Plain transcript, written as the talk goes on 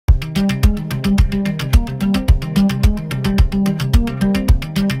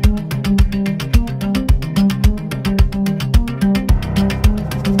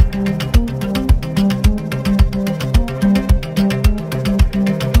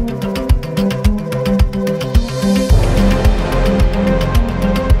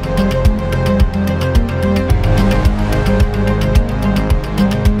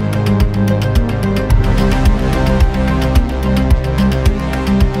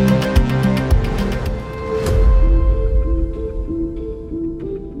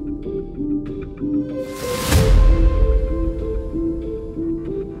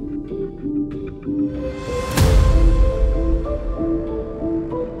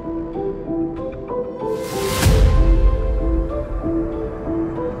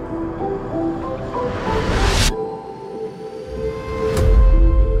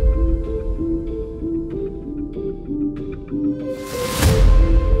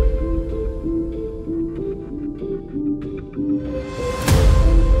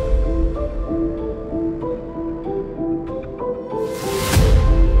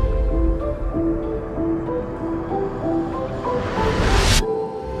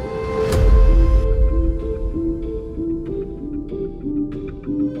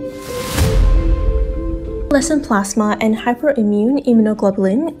Convalescent plasma and hyperimmune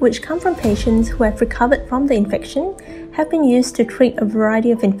immunoglobulin, which come from patients who have recovered from the infection, have been used to treat a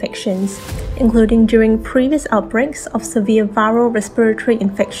variety of infections, including during previous outbreaks of severe viral respiratory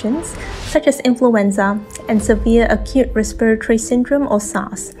infections, such as influenza and severe acute respiratory syndrome or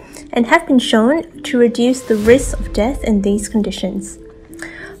SARS, and have been shown to reduce the risk of death in these conditions.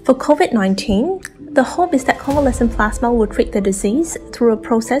 For COVID-19, the hope is that convalescent plasma will treat the disease through a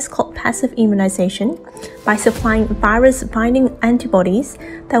process called passive immunization by supplying virus-binding antibodies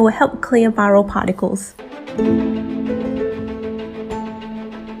that will help clear viral particles.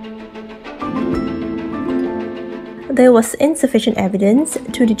 There was insufficient evidence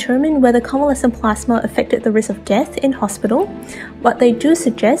to determine whether convalescent plasma affected the risk of death in hospital, but they do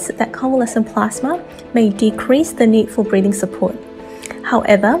suggest that convalescent plasma may decrease the need for breathing support.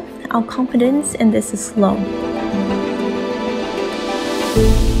 However, our confidence in this is low.